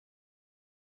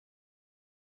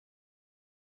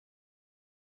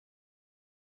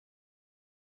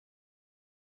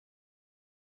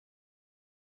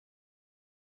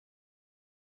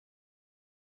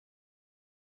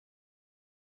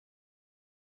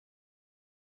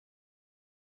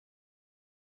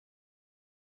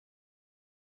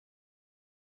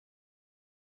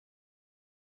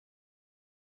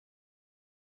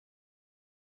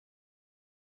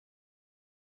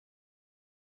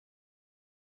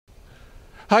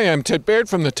Hi, I'm Ted Baird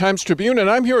from the Times-Tribune, and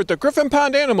I'm here at the Griffin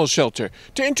Pond Animal Shelter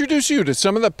to introduce you to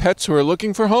some of the pets who are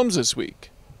looking for homes this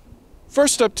week.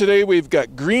 First up today, we've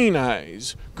got Green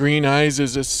Eyes. Green Eyes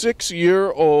is a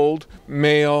 6-year-old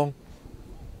male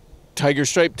tiger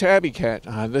striped tabby cat.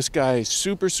 This guy is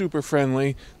super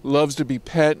friendly, loves to be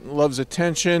pet, loves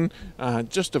attention,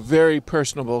 just a very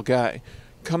personable guy.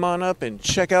 Come on up and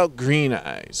check out Green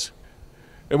Eyes.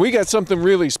 And we got something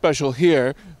really special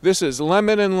here. This is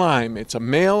Lemon and Lime. It's a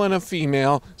male and a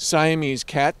female Siamese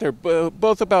cat. They're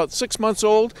both about 6 months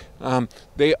old.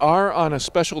 They are on a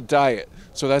special diet,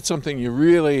 so that's something you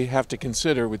really have to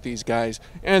consider with these guys,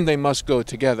 and they must go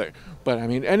together. But I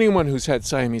mean, anyone who's had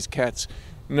Siamese cats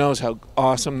knows how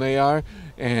awesome they are,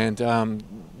 and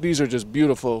these are just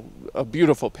a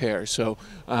beautiful pair. So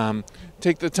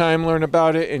take the time, learn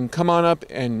about it, and come on up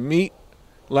and meet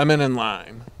Lemon and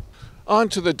Lime. On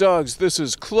to the dogs. This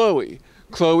is Chloe.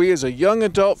 Chloe is a young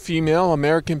adult female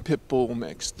American Pit Bull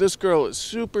mix. This girl is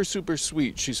super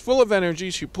sweet. She's full of energy.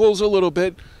 She pulls a little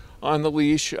bit on the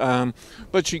leash,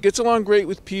 but she gets along great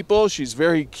with people. She's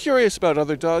very curious about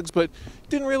other dogs, but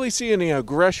didn't really see any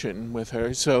aggression with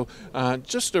her. So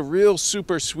just a real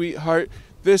super sweetheart.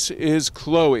 This is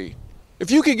Chloe. If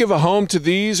you could give a home to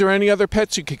these or any other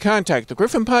pets, you could contact the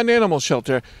Griffin Pond Animal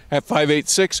Shelter at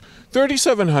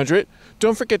 586-3700.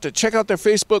 Don't forget to check out their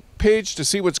Facebook page to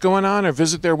see what's going on, or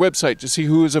visit their website to see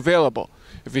who is available.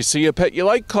 If you see a pet you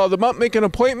like, call them up, make an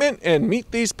appointment, and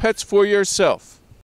meet these pets for yourself.